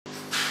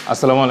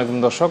আসসালামু আলাইকুম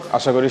দর্শক,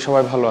 আশা করি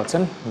সবাই ভালো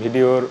আছেন।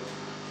 ভিডিওর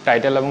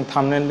টাইটেল এবং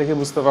থাম্বনেল দেখে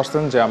বুঝতে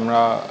পারছেন যে আমরা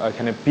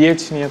এখানে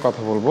পিএইচ নিয়ে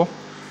কথা বলবো।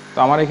 তো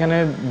আমার এখানে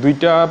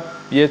দুইটা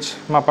পিএইচ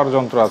মাপার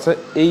যন্ত্র আছে।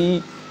 এই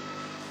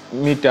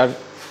মিটার,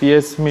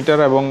 পিএইচ মিটার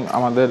এবং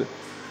আমাদের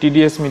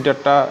টিডিএস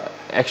মিটারটা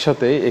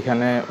একসাথে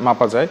এখানে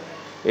মাপা যায়।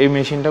 এই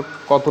মেশিনটা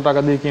কত টাকা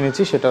দিয়ে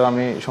কিনেছি সেটা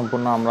আমি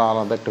সম্পূর্ণ আমরা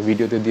আলাদা একটা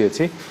ভিডিওতে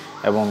দিয়েছি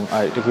এবং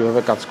এটা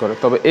কীভাবে কাজ করে।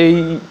 তবে এই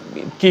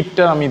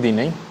কিটটা আমি দিই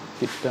নাই,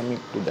 কিটটা আমি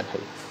একটু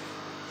দেখাই।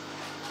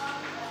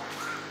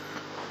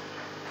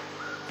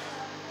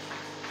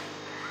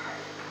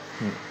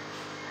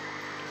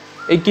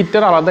 এই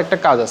কিটটার আলাদা একটা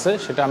কাজ আছে,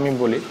 সেটা আমি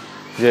বলি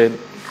যে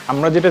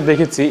আমরা যেটা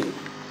দেখেছি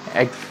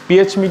এক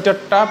পিএইচ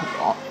মিটারটা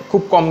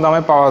খুব কম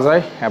দামে পাওয়া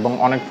যায় এবং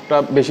অনেকটা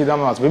বেশি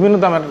দামে আছে, বিভিন্ন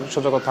দামের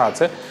সূচকতা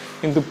আছে,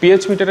 কিন্তু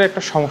পিএইচ মিটারের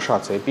একটা সমস্যা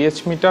আছে। পিএইচ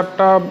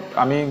মিটারটা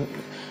আমি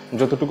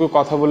যতটুকু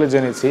কথা বলে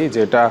জেনেছি যে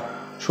এটা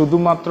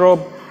শুধুমাত্র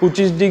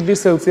 25 ডিগ্রি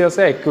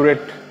সেলসিয়াসে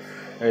অ্যাকুরেট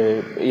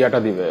ইয়াটা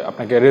দিবে,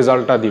 আপনাকে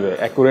রেজাল্টটা দিবে,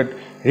 অ্যাকুরেট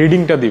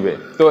রিডিংটা দিবে।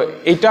 তো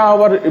এটা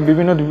আবার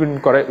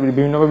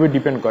বিভিন্নভাবে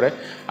ডিপেন্ড করে।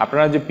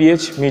 আপনারা যে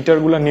পিএইচ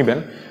মিটারগুলো নেবেন,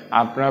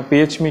 আপনার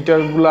পিএইচ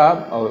মিটারগুলা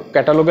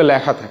ক্যাটালগে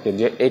লেখা থাকে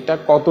যে এটা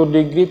কত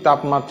ডিগ্রি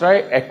তাপমাত্রায়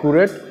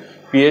অ্যাকুরেট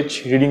পিএইচ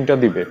রিডিংটা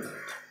দিবে।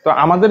 তো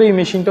আমাদের এই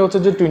মেশিনটা হচ্ছে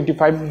যে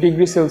 25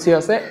 ডিগ্রি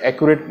সেলসিয়াসে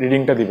অ্যাকুরেট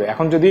রিডিংটা দিবে।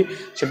 এখন যদি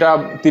সেটা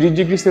 30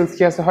 ডিগ্রি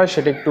সেলসিয়াসে হয়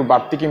সেটা একটু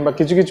বাড়তি, কিংবা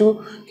কিছু কিছু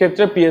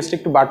ক্ষেত্রে পিএইচটা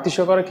একটু বাড়তি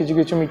শো করে, কিছু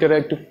কিছু মিটারে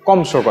একটু কম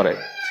শো করে।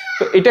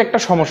 তো এটা একটা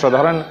সমস্যা।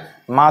 ধরেন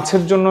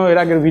মাছের জন্য এর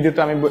আগের ভিডিওতে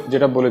আমি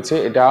যেটা বলেছি,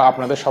 এটা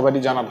আপনাদের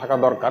সবারই জানা থাকা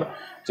দরকার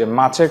যে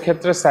মাছের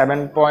ক্ষেত্রে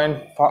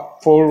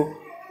 7.4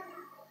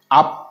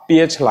 আপ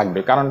পিএইচ লাগবে।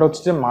 কারণটা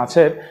হচ্ছে যে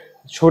মাছের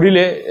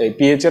শরীরে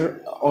পিএইচের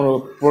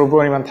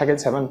পরিমাণ থাকে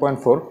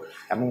 7.4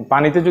 এবং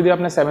পানিতে যদি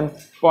আপনার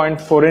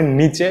 7.4-এর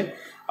নিচে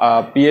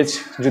পিএইচ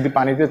যদি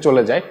পানিতে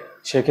চলে যায়,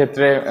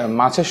 সেক্ষেত্রে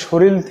মাছের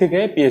শরীর থেকে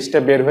পিএইচটা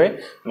বের হয়ে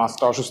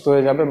মাছটা অসুস্থ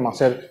হয়ে যাবে।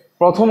 মাছের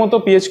প্রথমত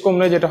পিএইচ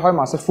কমলে যেটা হয়,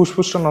 মাছের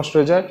ফুসফুসটা নষ্ট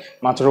হয়ে যায়,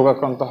 মাছ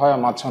রোগাক্রান্ত হয়,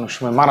 মাছ অনেক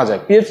সময় মারা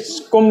যায়। পিএইচ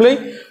কমলেই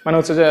মানে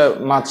হচ্ছে যে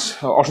মাছ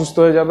অসুস্থ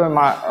হয়ে যাবে।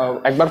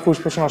 একবার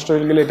ফুসফুস নষ্ট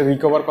হয়ে গেলে এটা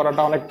রিকভার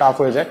করাটা অনেক টাফ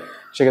হয়ে যায়,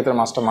 সেক্ষেত্রে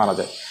মাছটা মারা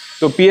যায়।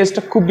 তো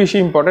পিএইচটা খুব বেশি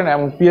ইম্পর্টেন্ট,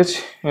 এবং পিএইচ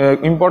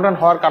ইম্পর্টেন্ট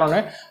হওয়ার কারণে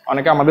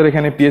অনেকে আমাদের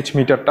এখানে পিএইচ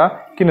মিটারটা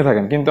কিনে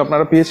থাকেন। কিন্তু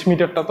আপনারা পিএইচ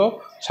মিটারটা তো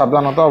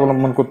সাবধানতা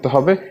অবলম্বন করতে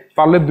হবে।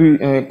 পারলে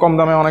কম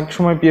দামে অনেক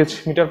সময় পিএইচ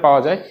মিটার পাওয়া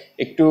যায়,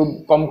 একটু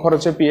কম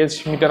খরচে পিএইচ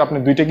মিটার আপনি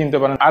দুইটা কিনতে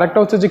পারেন। আরেকটা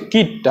হচ্ছে যে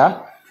কিটটা,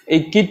 এই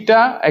কিটটা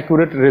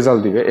অ্যাকুরেট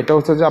রেজাল্ট দিবে। এটা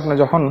হচ্ছে যে আপনি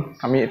যখন,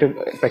 আমি এটা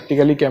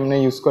প্র্যাকটিক্যালি কেমনে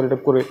ইউজ করে এটা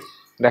করে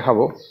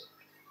দেখাবো।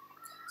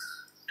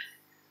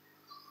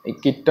 এই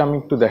কিটটা আমি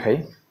একটু দেখাই।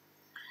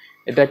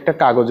 এটা একটা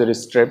কাগজের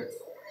স্ট্রেপ।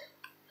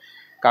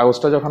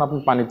 কাগজটা যখন আপনি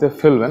পানিতে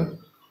ফেলবেন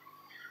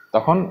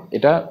তখন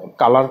এটা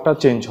কালারটা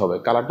চেঞ্জ হবে।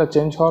 কালারটা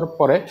চেঞ্জ হওয়ার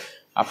পরে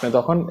আপনি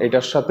তখন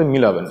এটার সাথে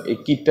মিলাবেন। এই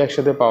কিটটা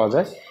একসাথে পাওয়া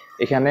যায়।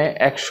 এখানে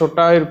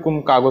 100টা এরকম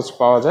কাগজ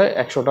পাওয়া যায়।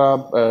 100টা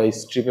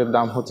স্ট্রিপের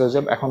দাম হচ্ছে যে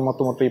এখন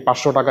মোটামুটি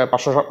 500 টাকায়,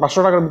 500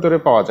 টাকার ভিতরে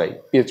পাওয়া যায়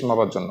পিএইচ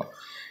মাপার জন্য।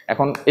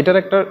 এখন এটার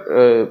একটা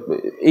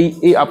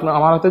আপনার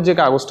আমার হাতে যে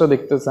কাগজটা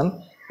দেখতেছেন,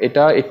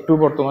 এটা একটু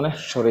বর্তমানে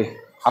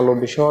আলো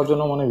বেশি হওয়ার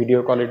জন্য মানে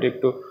ভিডিওর কোয়ালিটি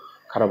একটু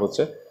খারাপ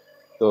হচ্ছে।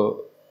 তো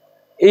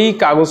এই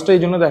কাগজটা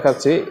এই জন্য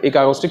দেখাচ্ছে, এই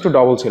কাগজটা একটু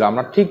ডবল ছিল,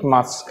 আমরা ঠিক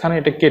মাঝখানে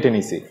এটা কেটে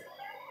নিছি,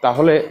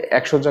 তাহলে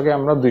 100 জায়গায়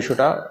আমরা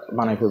 200টা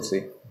বানাই ফেলছি।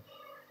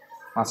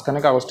 মাঝখানে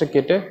কাগজটা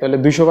কেটে তাহলে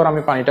 200 বার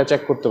আমি পানিটা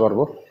চেক করতে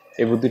পারবো।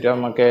 এই বুদ্ধিটা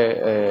আমাকে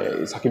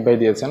সাকিব ভাই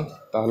দিয়েছেন।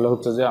 তাহলে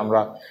হচ্ছে যে আমরা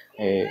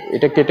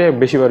এটা কেটে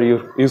বেশিবার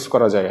ইউজ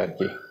করা যায় আর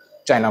কি,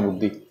 চায়না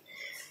বুদ্ধি।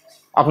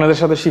 আপনাদের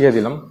সাথে শিখে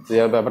দিলাম যে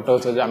ব্যাপারটা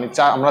হচ্ছে যে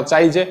আমরা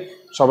চাই যে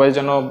সবাই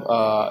যেন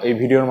এই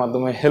ভিডিওর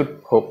মাধ্যমে হেল্প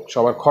হোক,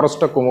 সবার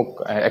খরচটা কমুক,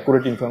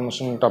 অ্যাকুরেট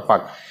ইনফরমেশনটা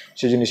পাক,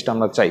 সেই জিনিসটা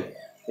আমরা চাই।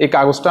 এই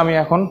কাগজটা আমি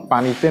এখন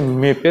পানিতে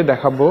মেপে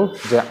দেখাবো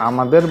যে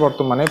আমাদের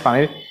বর্তমানে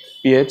পানির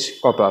পিএইচ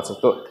কত আছে।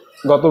 তো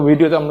গত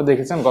ভিডিওতে আমরা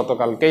দেখেছেন,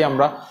 গতকালকেই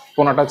আমরা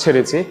পোনাটা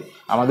ছেড়েছি।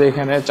 আমাদের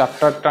এখানে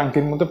 4টা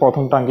ট্যাঙ্কির মধ্যে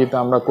প্রথম ট্যাঙ্কিতে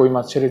আমরা কই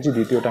মাছ ছেড়েছি,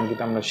 দ্বিতীয়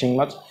ট্যাঙ্কিতে আমরা শিং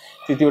মাছ,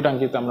 তৃতীয়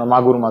ট্যাঙ্কিতে আমরা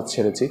মাগুর মাছ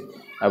ছেড়েছি।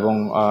 এবং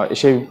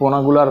সেই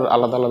পোনাগুলার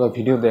আলাদা আলাদা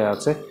ভিডিও দেওয়া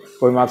আছে।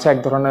 কই মাছে এক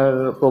ধরনের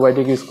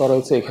প্রোবায়োটিক ইউজ করা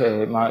হয়েছে,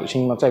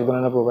 শিং মাছে এক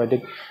ধরনের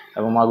প্রোবায়োটিক,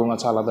 এবং মাগুর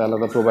মাছে আলাদা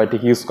আলাদা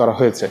প্রোবায়োটিক ইউজ করা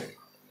হয়েছে।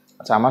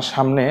 আচ্ছা, আমার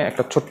সামনে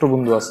একটা ছোট্ট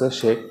বন্ধু আছে,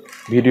 সে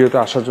ভিডিওতে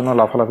আসার জন্য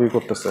লাফালাফি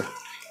করতেছে।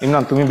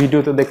 ইমরান, তুমি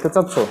ভিডিওতে দেখতে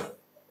চাচ্ছ?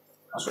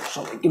 আসলে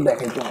সবাইকে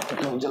দেখাই তোমাকে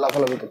যে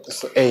লাফালাফি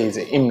করতেছে। এই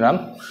যে ইমরান,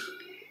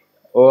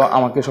 ও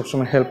আমাকে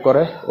সবসময় হেল্প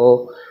করে। ও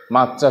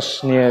মাছ চাষ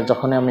নিয়ে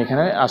যখনই আমি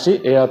এখানে আসি,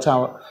 এ আছে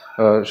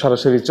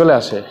সরাসরি চলে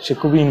আসে। সে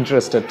খুবই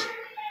ইন্টারেস্টেড,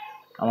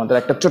 আমাদের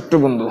একটা ছোট্ট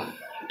বন্ধু।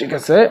 ঠিক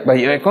আছে ভাই,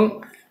 এখন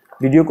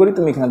ভিডিও করি,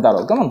 তুমি এখানে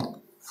দাঁড়াও, কেমন?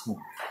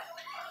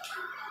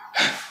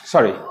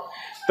 সরি।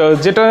 তো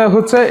যেটা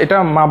হচ্ছে এটা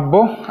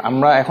মাপবো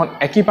আমরা এখন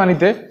একই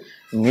পানিতে,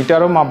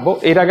 মিটারও মাপবো।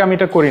 এর আগে আমি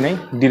এটা করি নাই,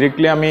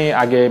 ডিরেক্টলি আমি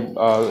আগে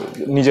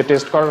নিজে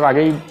টেস্ট করার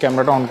আগেই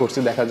ক্যামেরাটা অন করছি।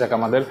 দেখা যাক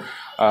আমাদের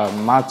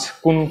মাছ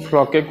কোন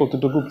ফ্লকে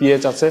কতটুকু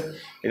পিএইচ আছে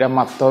এটা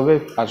মাপতে হবে।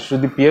 আর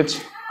যদি পিএইচ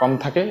কম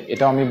থাকে,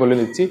 এটাও আমি বলে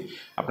দিচ্ছি।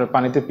 আপনার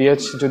পানিতে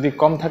পিএইচ যদি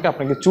কম থাকে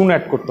আপনাকে চুন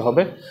অ্যাড করতে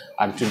হবে,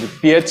 আর যদি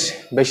পিএইচ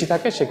বেশি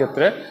থাকে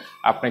সেক্ষেত্রে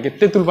আপনাকে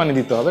তেঁতুল পানি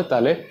দিতে হবে,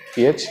 তাহলে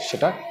পিএইচ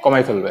সেটা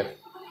কমাই ফেলবে।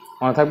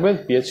 মনে থাকবে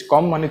পিএইচ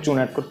কম মানে চুন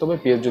অ্যাড করতে হবে,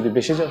 পিএইচ যদি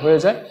বেশি হয়ে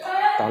যায়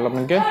তাহলে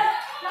আপনাকে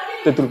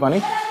তেঁতুল পানি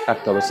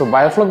রাখতে হবে। সো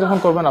বায়োফ্লক যখন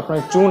করবেন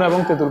আপনাকে চুন এবং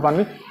তেঁতুল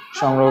পানি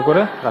সংগ্রহ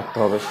করে রাখতে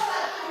হবে।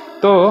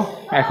 তো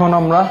এখন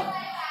আমরা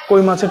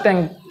কই মাছের ট্যাঙ্ক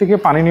থেকে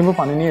পানি নিব,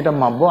 পানি নিয়ে এটা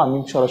মাপবো। আমি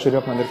সরাসরি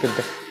আপনাদেরকে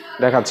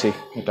দেখাচ্ছি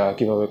এটা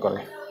কিভাবে করে।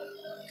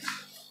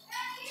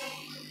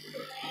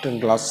 একটা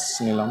গ্লাস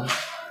নিলাম,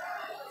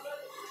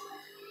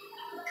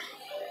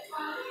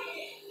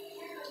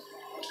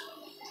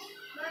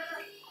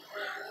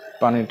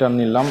 পানিটা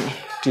নিলাম,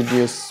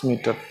 টিডিএস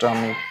মিটারটা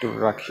আমি একটু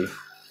রাখি।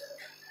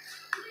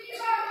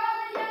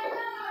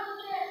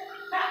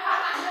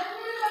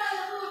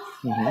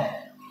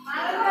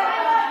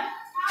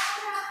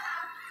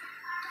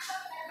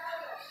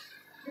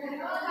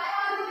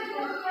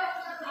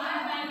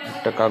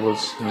 একটা কাগজ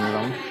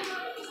নিলাম,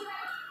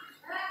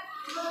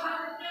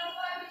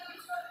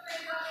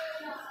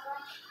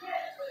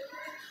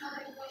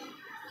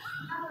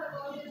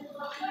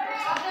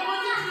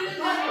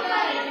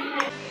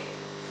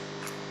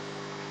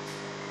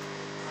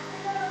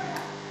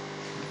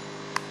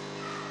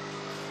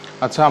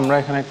 আচ্ছা আমরা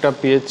এখানে একটা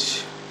পিএইচ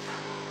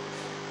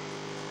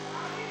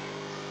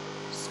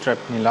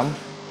স্ট্র্যাপ নিলাম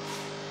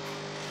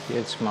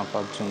পিএইচ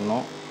মাপার জন্য।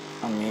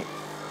 আমি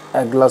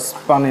 1 গ্লাস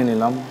পানি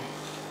নিলাম।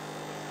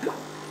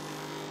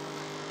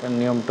 এর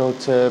নিয়মটা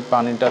হচ্ছে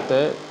পানিটাতে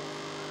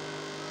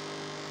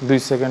 2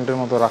 সেকেন্ডের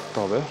মতো রাখতে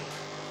হবে।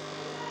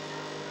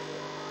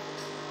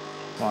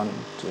 1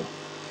 2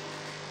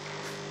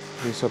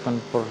 2 সেকেন্ড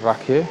পর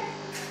রাখে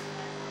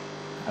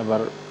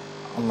এবার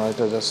আমরা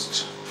এটা জাস্ট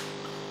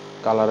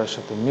কালারের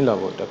সাথে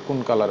মিলাবো, এটা কোন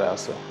কালারে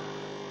আছে।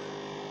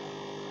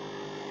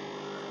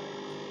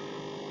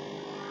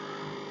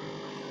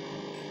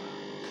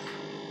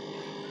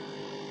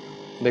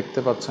 দেখতে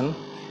পাচ্ছেন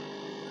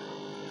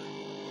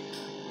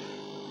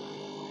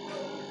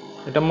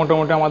এটা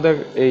মোটামুটি আমাদের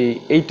এই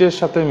 8-এর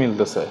সাথে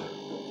মিলতেছে।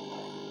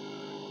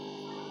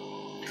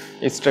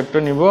 এই স্টেপটা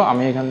নিব,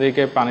 আমি এখান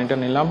থেকে পানিটা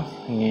নিলাম,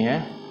 নিয়ে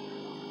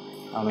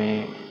আমি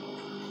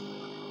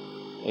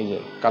এই যে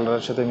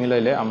কালারের সাথে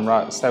মিলাইলে আমরা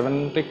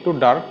 7টা একটু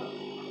ডার্ক,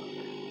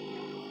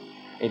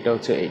 এটা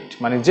হচ্ছে 8,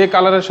 মানে যে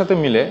কালারের সাথে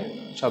মিলে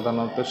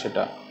সাধারণত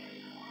সেটা।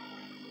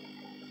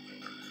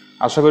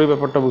 আশা করি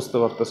ব্যাপারটা বুঝতে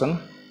পারতেছেন।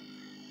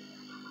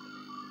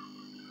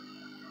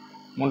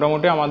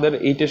 মোটামুটি আমাদের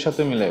 8-এর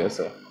সাথে মিলে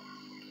গেছে।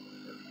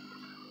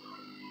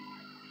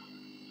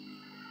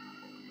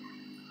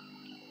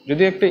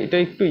 যদি এটা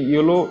একটু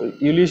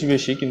ইয়েলোইশ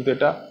বেশি, কিন্তু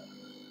এটা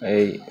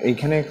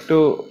এইখানে একটু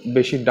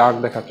বেশি ডার্ক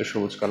দেখাচ্ছে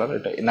সবুজ কালার,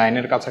 এটা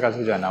 9-এর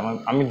কাছাকাছি যায় না।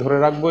 আমি ধরে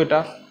রাখবো এটা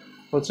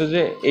হচ্ছে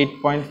যে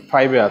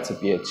 8.5-এ আছে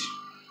পিএইচ।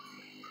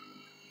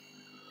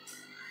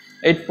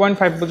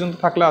 8.5 পর্যন্ত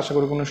থাকলে আশা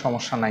করি কোনো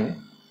সমস্যা নাই,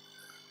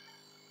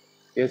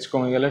 পিএইচ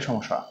কমে গেলে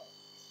সমস্যা।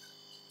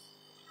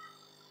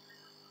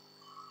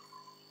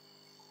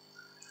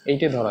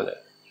 8-এ ধরা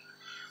যায়।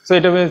 সো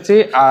এটা পেয়েছি।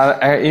 আর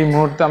এই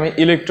মুহূর্তে আমি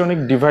ইলেকট্রনিক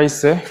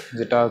ডিভাইসে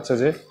যেটা হচ্ছে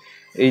যে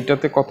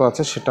এইটাতে কত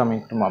আছে সেটা আমি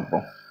একটু মাপবো।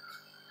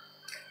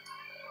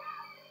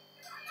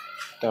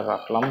 এটা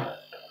রাখলাম,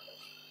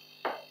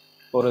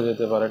 পরে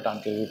যেতে পারে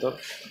ট্যাঙ্কের ভিতর।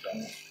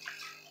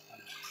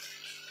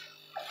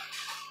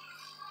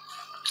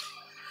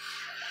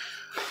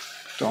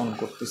 এটা অন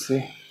করতেছি।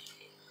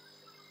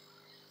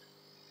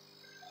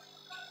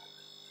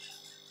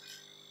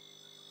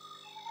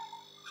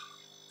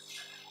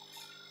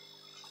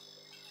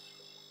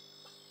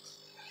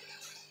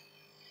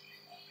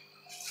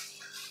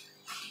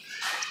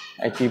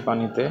 একই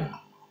পানিতে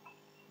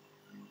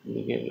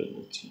লিখে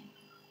দিচ্ছি।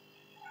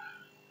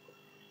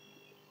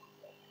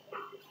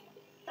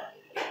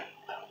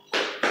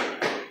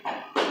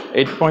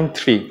 এইট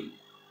 8.3।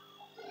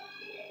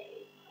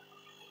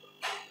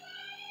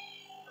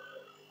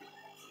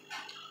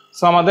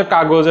 সো আমাদের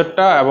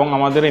কাগজেরটা এবং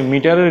আমাদের এই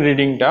মিটারের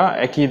রিডিংটা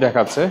একই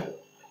দেখাচ্ছে।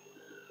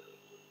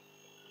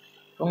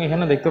 এবং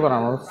এখানে দেখতে পারেন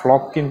আমার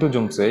ফ্লক কিন্তু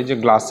জমছে, এই যে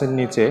গ্লাসের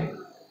নিচে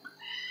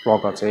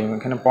ফ্লক আছে,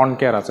 এখানে পন্ড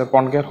কেয়ার আছে।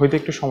 পন্ড কেয়ার হইতে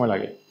একটু সময়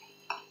লাগে,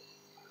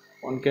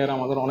 পন্ড কেয়ার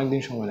আমাদের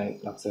অনেকদিন সময়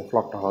লাগছে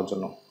ফ্লকটা হওয়ার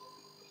জন্য।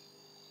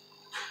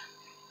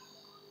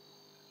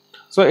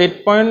 সো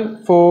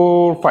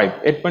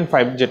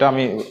 8.5 যেটা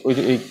আমি ওই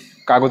যে এই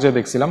কাগজে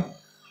দেখছিলাম।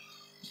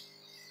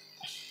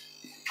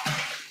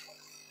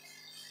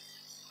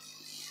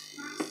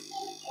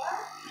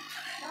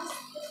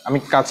 আমি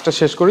কাজটা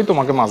শেষ করি,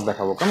 তোমাকে মাছ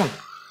দেখাবো কেমন।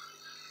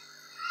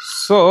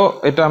 সো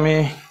এটা আমি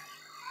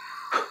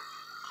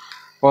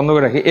বন্ধ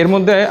করে রাখি। এর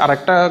মধ্যে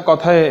আরেকটা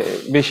কথায়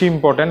বেশি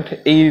ইম্পর্ট্যান্ট,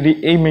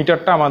 এই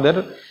মিটারটা আমাদের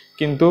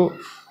কিন্তু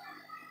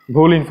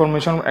ভুল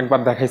ইনফরমেশন একবার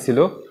দেখাইছিল।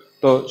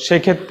 তো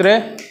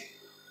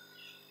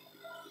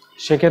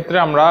সেক্ষেত্রে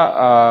আমরা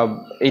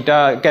এটা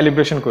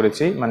ক্যালিব্রেশন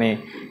করেছি, মানে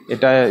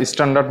এটা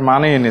স্ট্যান্ডার্ড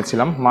মানে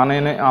এনেছিলাম। মানে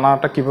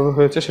আনাটা কিভাবে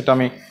হয়েছে সেটা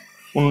আমি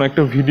অন্য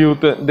একটা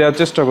ভিডিওতে দেওয়ার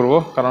চেষ্টা করব,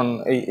 কারণ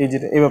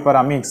এই ব্যাপারে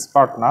আমি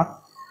এক্সপার্ট না।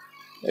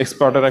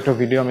 এক্সপার্টের একটা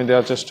ভিডিও আমি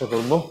দেওয়ার চেষ্টা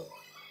করব।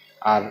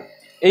 আর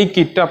এই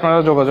কিটটা আপনারা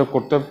যোগাযোগ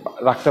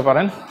রাখতে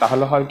পারেন,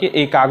 তাহলে হয় কি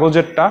এই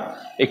কাগজেরটা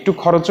একটু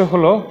খরচে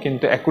হলো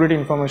কিন্তু অ্যাকুরেট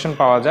ইনফরমেশন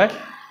পাওয়া যায়।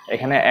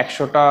 এখানে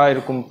 100টা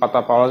এরকম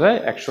পাতা পাওয়া যায়,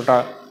 100টা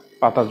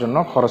পাতার জন্য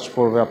খরচ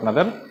পড়বে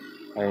আপনাদের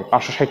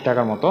 560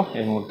 টাকার মতো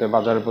এই মুহূর্তে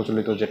বাজারে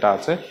প্রচলিত যেটা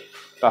আছে।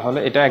 তাহলে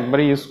এটা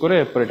একবারই ইউজ করে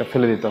এরপর এটা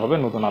ফেলে দিতে হবে,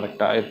 নতুন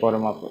আরেকটা এরপরে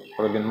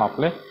পরের দিন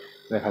মাপলে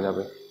দেখা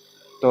যাবে।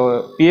 তো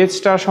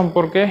পিএইচটা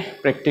সম্পর্কে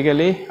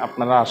প্র্যাকটিক্যালি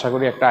আপনারা আশা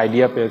করি একটা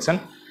আইডিয়া পেয়েছেন।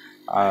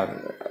 আর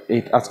এই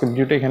আজকের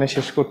ভিডিওটা এখানে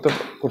শেষ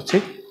করছি।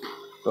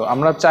 তো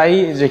আমরা চাই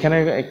যেখানে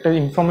একটা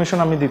ইনফরমেশন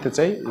আমি দিতে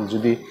চাই,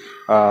 যদি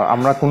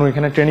আমরা কোনো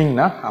এখানে ট্রেনিং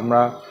না, আমরা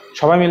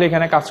সবাই মিলে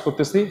এখানে কাজ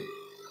করতেছি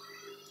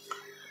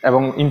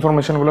এবং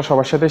ইনফরমেশনগুলো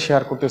সবার সাথে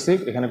শেয়ার করতেছি,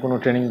 এখানে কোনো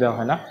ট্রেনিং দেওয়া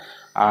হয় না।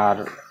 আর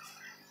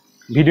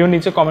ভিডিও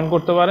নিচে কমেন্ট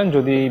করতে পারেন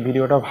যদি এই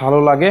ভিডিওটা ভালো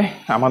লাগে।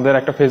 আমাদের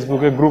একটা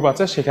ফেসবুকে গ্রুপ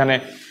আছে, সেখানে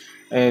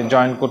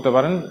জয়েন করতে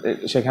পারেন,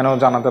 সেখানেও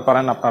জানাতে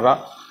পারেন আপনারা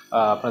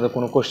আপনাদের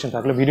কোনো কোয়েশ্চেন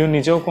থাকলে। ভিডিও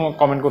নিচেও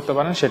কমেন্ট করতে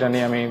পারেন, সেটা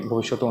নিয়ে আমি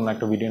ভবিষ্যতে অন্য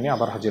একটা ভিডিও নিয়ে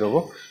আবার হাজির হব।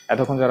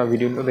 এতক্ষণ যারা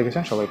ভিডিওটা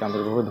দেখেছেন সবাইকে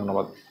আন্তরিকভাবে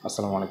ধন্যবাদ।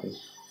 আসসালামু আলাইকুম।